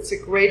it's a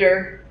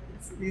greater,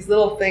 these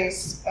little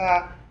things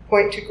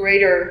point to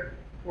greater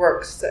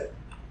works that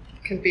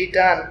can be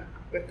done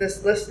with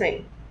this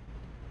listening.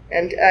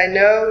 And I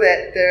know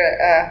that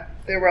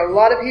there were a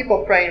lot of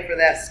people praying for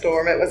that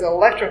storm. It was an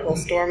electrical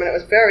storm, and it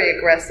was very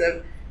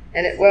aggressive,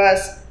 and it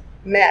was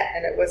met,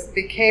 and it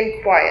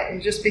became quiet,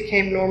 and just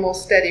became normal,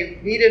 steady,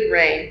 needed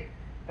rain,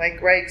 like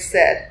Greg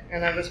said,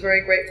 and I was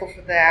very grateful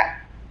for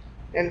that.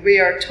 And we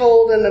are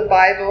told in the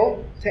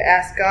Bible to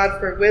ask God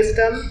for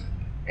wisdom,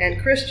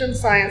 and Christian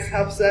Science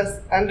helps us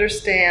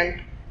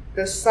understand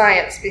the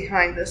science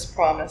behind this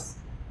promise.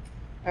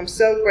 I'm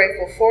so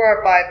grateful for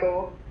our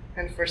Bible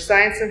and for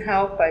Science and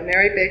Health by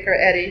Mary Baker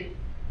Eddy,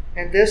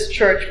 and this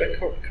church which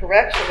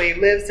correctly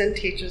lives and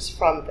teaches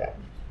from them.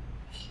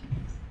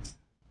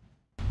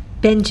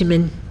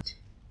 Benjamin.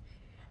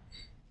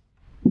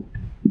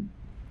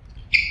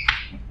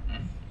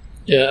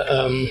 Yeah,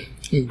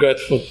 I'm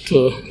grateful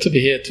to be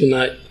here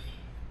tonight.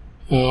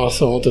 I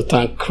also want to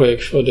thank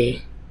Craig for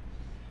the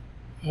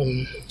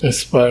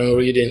inspiring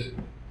reading.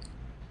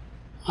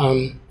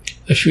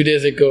 A few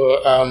days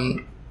ago,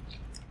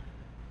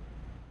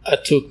 I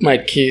took my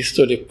keys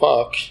to the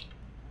park,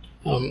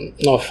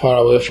 not far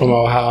away from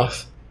our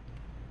house.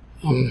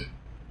 And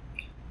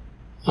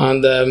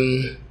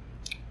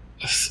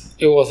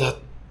it was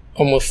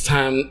almost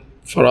time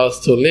for us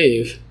to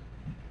leave.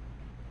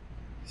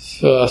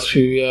 So as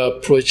we were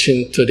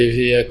approaching to the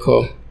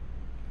vehicle,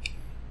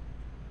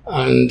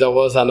 and there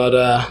was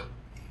another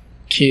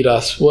kid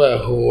as well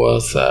who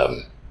was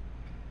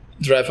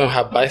driving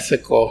her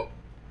bicycle,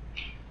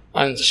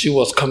 and she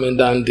was coming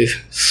down the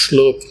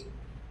slope.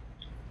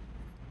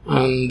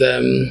 And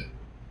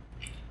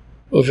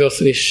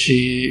obviously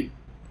she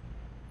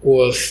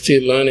was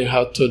still learning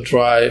how to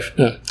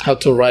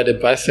ride a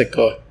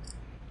bicycle.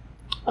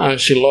 And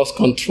she lost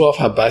control of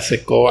her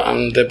bicycle,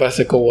 and the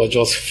bicycle was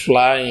just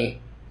flying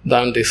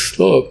down the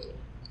slope.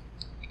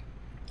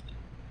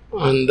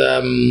 And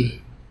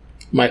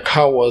my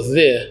car was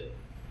there,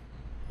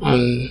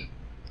 and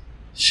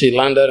she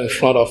landed in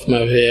front of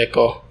my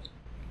vehicle.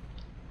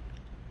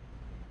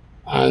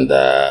 And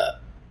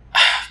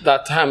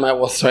that time I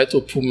was trying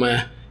to put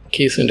my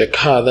keys in the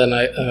car. Then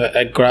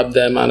I grabbed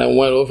them and I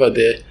went over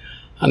there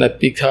and I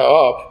picked her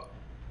up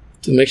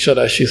to make sure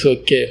that she's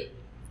okay.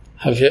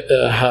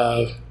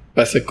 Her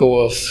bicycle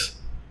was,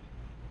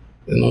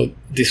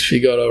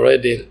 disfigured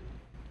already,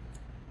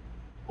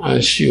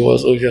 and she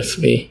was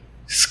obviously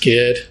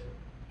scared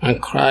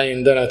and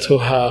crying. Then I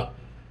told her,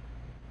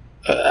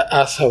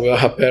 asked her where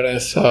her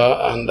parents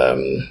are,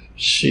 and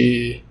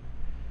she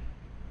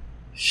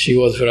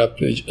was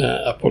very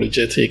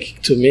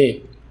apologetic to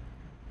me.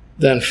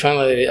 Then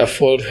finally I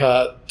followed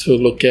her to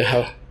look at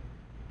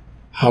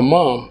her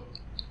mom,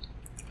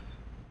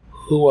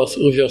 who was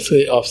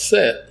obviously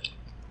upset.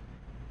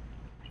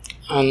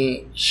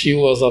 And she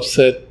was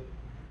upset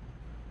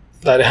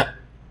that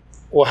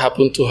what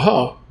happened to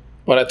her.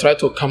 But I tried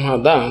to calm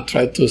her down,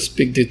 tried to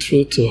speak the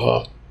truth to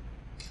her,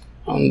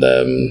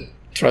 and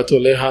tried to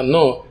let her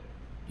know,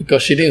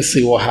 because she didn't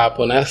see what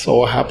happened. I saw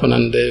what happened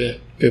and the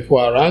people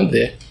around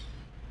there.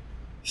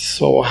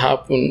 So what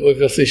happened,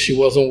 obviously she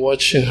wasn't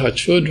watching her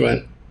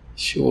children.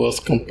 She was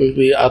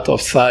completely out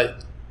of sight,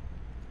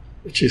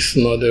 which is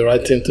not the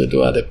right thing to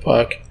do at the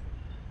park.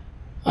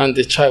 And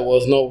the child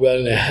was not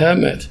wearing a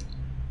helmet.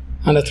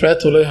 And I tried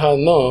to let her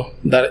know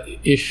that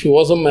if it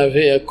wasn't my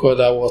vehicle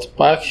that was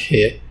parked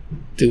here,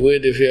 the way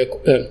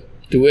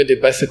the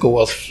bicycle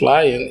was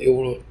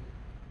flying,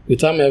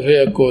 without my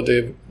vehicle,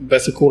 the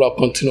bicycle would have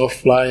continued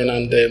flying,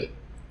 and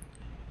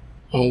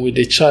with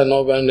the child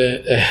not wearing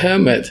a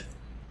helmet,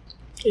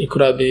 it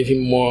could have been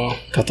even more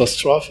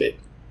catastrophic.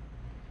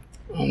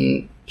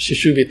 She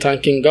should be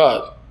thanking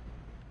God,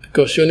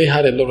 because she only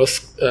had a little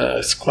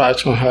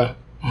scratch on her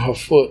on her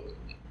foot.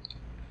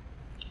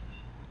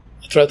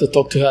 I tried to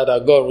talk to her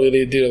that God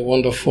really did a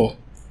wonderful,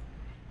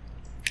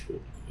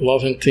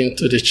 loving thing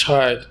to the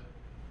child,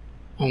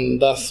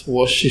 and that's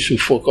what she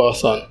should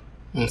focus on,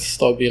 and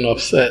stop being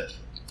upset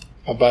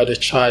about the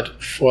child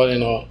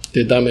falling or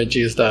the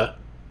damages that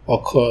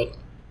occurred.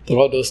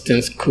 All those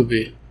things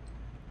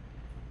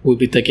will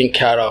be taken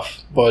care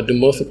of. But the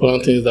most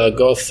important thing is that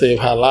God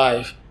saved her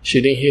life. She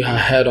didn't hit her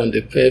head on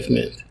the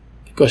pavement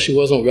because she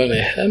wasn't wearing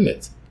a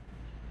helmet.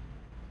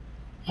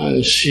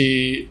 And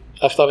she,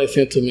 after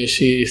listening to me,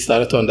 she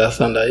started to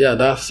understand that, yeah,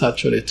 that's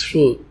actually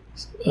true.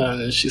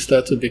 And she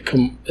started to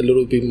become a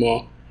little bit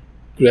more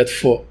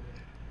grateful.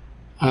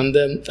 And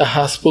then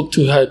I spoke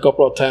to her a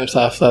couple of times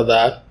after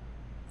that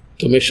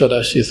to make sure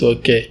that she's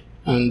okay.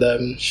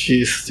 And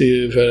she's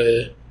still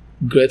very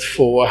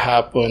grateful what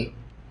happened,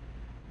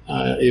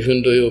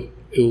 even though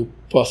it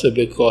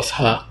possibly cost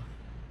her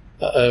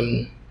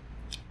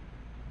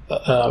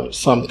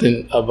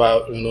something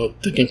about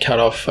taking care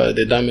of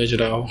the damage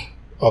that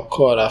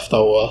occurred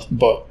afterwards.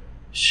 But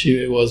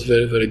she was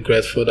very, very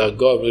grateful that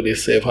God really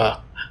saved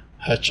her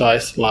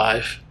child's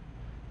life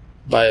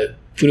by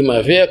putting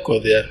my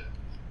vehicle there.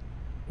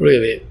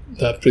 Really,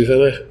 that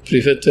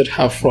prevented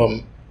her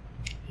from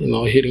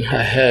hitting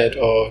her head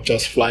or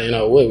just flying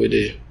away with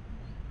the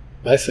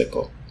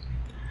bicycle.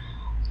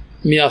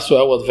 Me as well,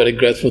 I was very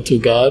grateful to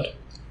God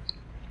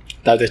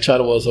that the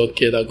child was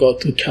okay, that God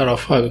took care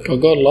of her,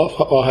 because God loves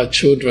all her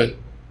children,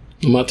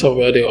 no matter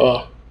where they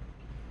are.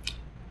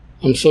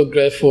 I'm so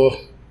grateful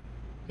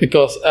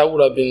because I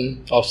would have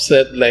been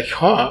upset like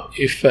her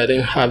if I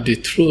didn't have the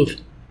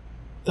truth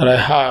that I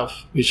have,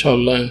 which I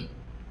learned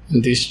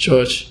in this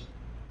church.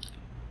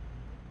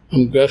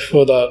 I'm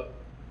grateful that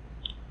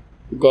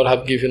God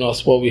has given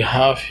us what we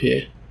have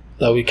here,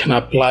 that we can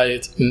apply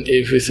it in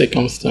every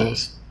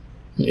circumstance,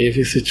 in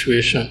every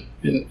situation,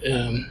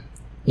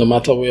 no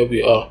matter where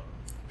we are.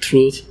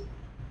 Truth,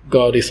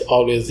 God is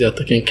always there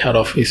taking care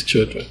of His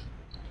children.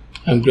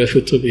 I'm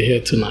grateful to be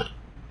here tonight.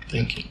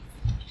 Thank you.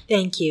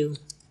 Thank you.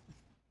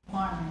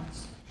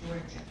 Florence,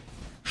 Georgia.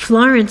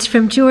 Florence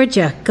from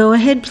Georgia. Go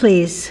ahead,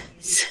 please.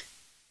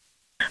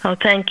 Oh,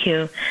 thank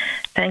you.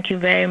 Thank you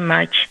very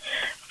much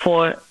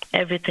for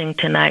everything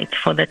tonight,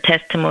 for the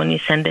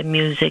testimonies and the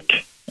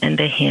music and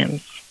the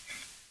hymns.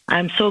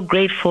 I'm so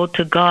grateful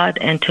to God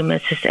and to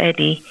Mrs.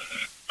 Eddy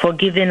for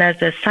giving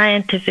us a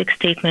scientific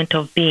statement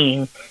of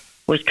being,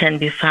 which can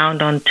be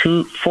found on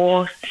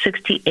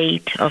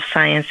 468 of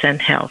Science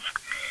and Health.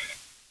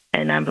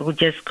 And I'm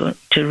just going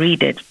to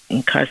read it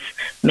because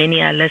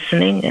many are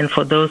listening, and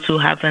for those who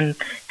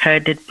haven't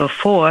heard it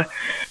before,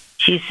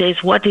 she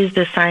says, what is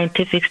the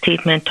scientific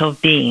statement of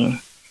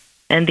being?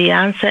 And the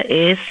answer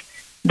is,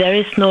 there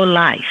is no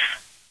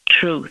life,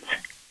 truth,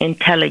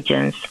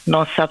 intelligence,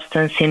 nor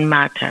substance in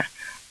matter.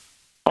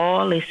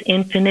 All is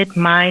infinite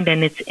mind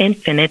and its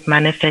infinite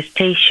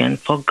manifestation,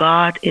 for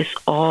God is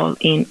all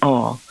in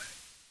all.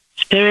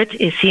 Spirit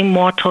is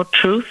immortal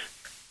truth.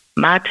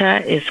 Matter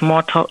is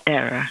mortal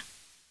error.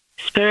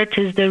 Spirit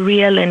is the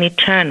real and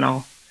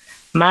eternal.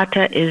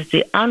 Matter is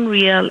the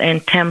unreal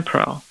and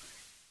temporal.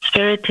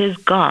 Spirit is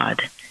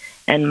God,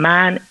 and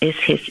man is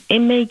His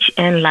image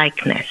and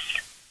likeness.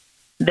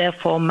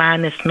 Therefore,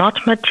 man is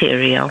not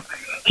material.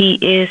 He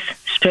is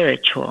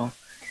spiritual.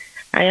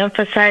 I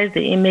emphasize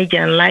the image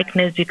and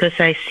likeness because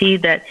I see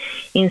that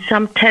in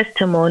some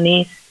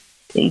testimonies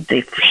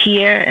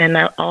here and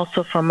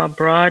also from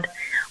abroad,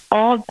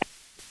 all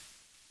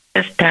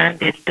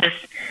understand is this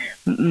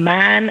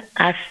man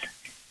as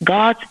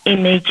God's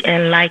image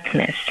and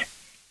likeness.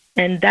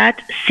 And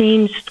that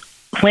seems,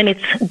 when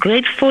it's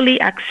gratefully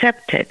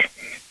accepted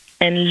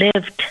and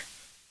lived,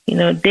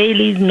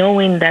 daily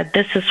knowing that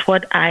this is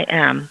what I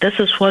am, this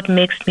is what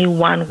makes me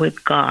one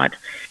with God,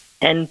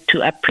 and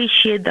to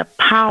appreciate the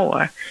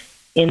power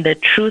in the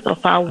truth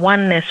of our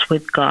oneness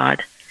with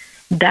God,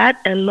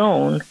 that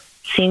alone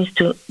seems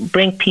to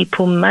bring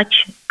people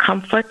much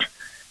comfort,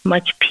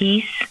 much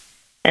peace,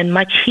 and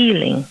much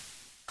healing.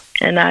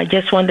 And I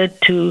just wanted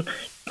to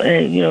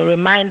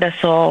remind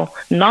us all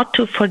not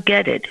to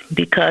forget it,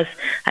 because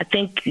I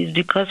think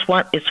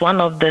it's one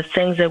of the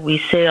things that we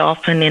say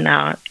often in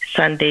our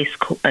Sunday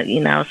school,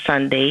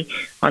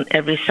 on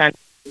every Sunday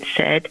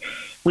said,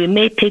 we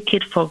may take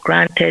it for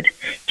granted,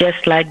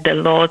 just like the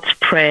Lord's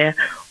Prayer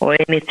or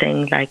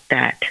anything like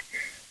that.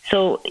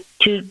 So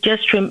to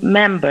just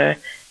remember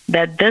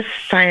that this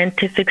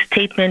scientific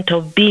statement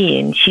of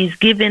being, she's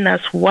given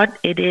us what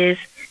it is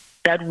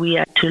that we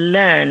are to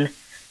learn,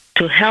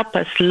 to help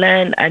us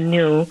learn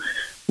anew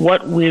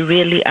what we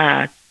really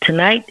are.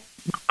 Tonight,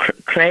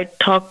 Craig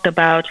talked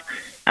about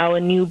our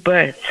new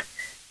birth.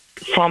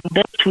 From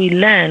this, we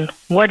learn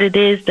what it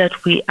is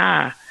that we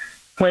are.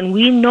 When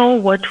we know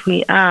what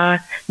we are,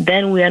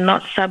 then we are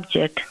not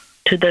subject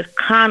to the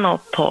carnal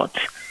thoughts,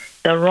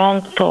 the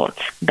wrong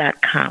thoughts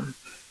that come.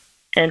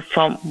 And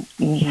from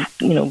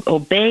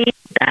obeying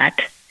that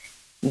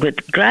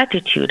with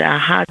gratitude, our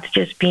hearts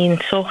just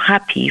being so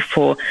happy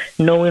for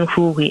knowing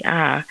who we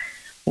are,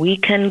 we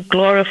can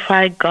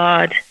glorify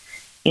God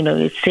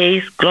It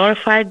says,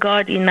 glorify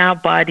God in our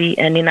body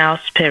and in our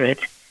spirit,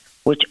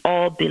 which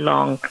all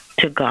belong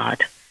to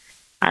God.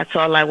 That's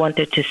all I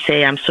wanted to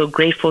say. I'm so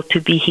grateful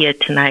to be here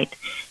tonight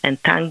and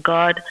thank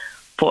God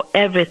for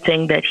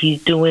everything that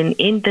He's doing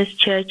in this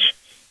church,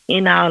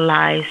 in our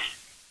lives,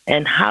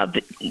 and have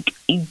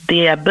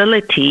the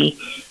ability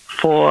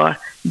for,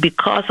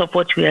 because of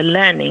what we are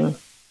learning,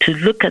 to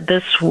look at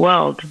this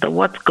world,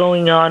 what's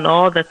going on,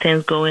 all the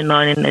things going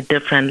on in a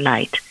different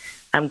light.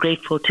 I'm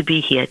grateful to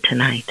be here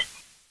tonight.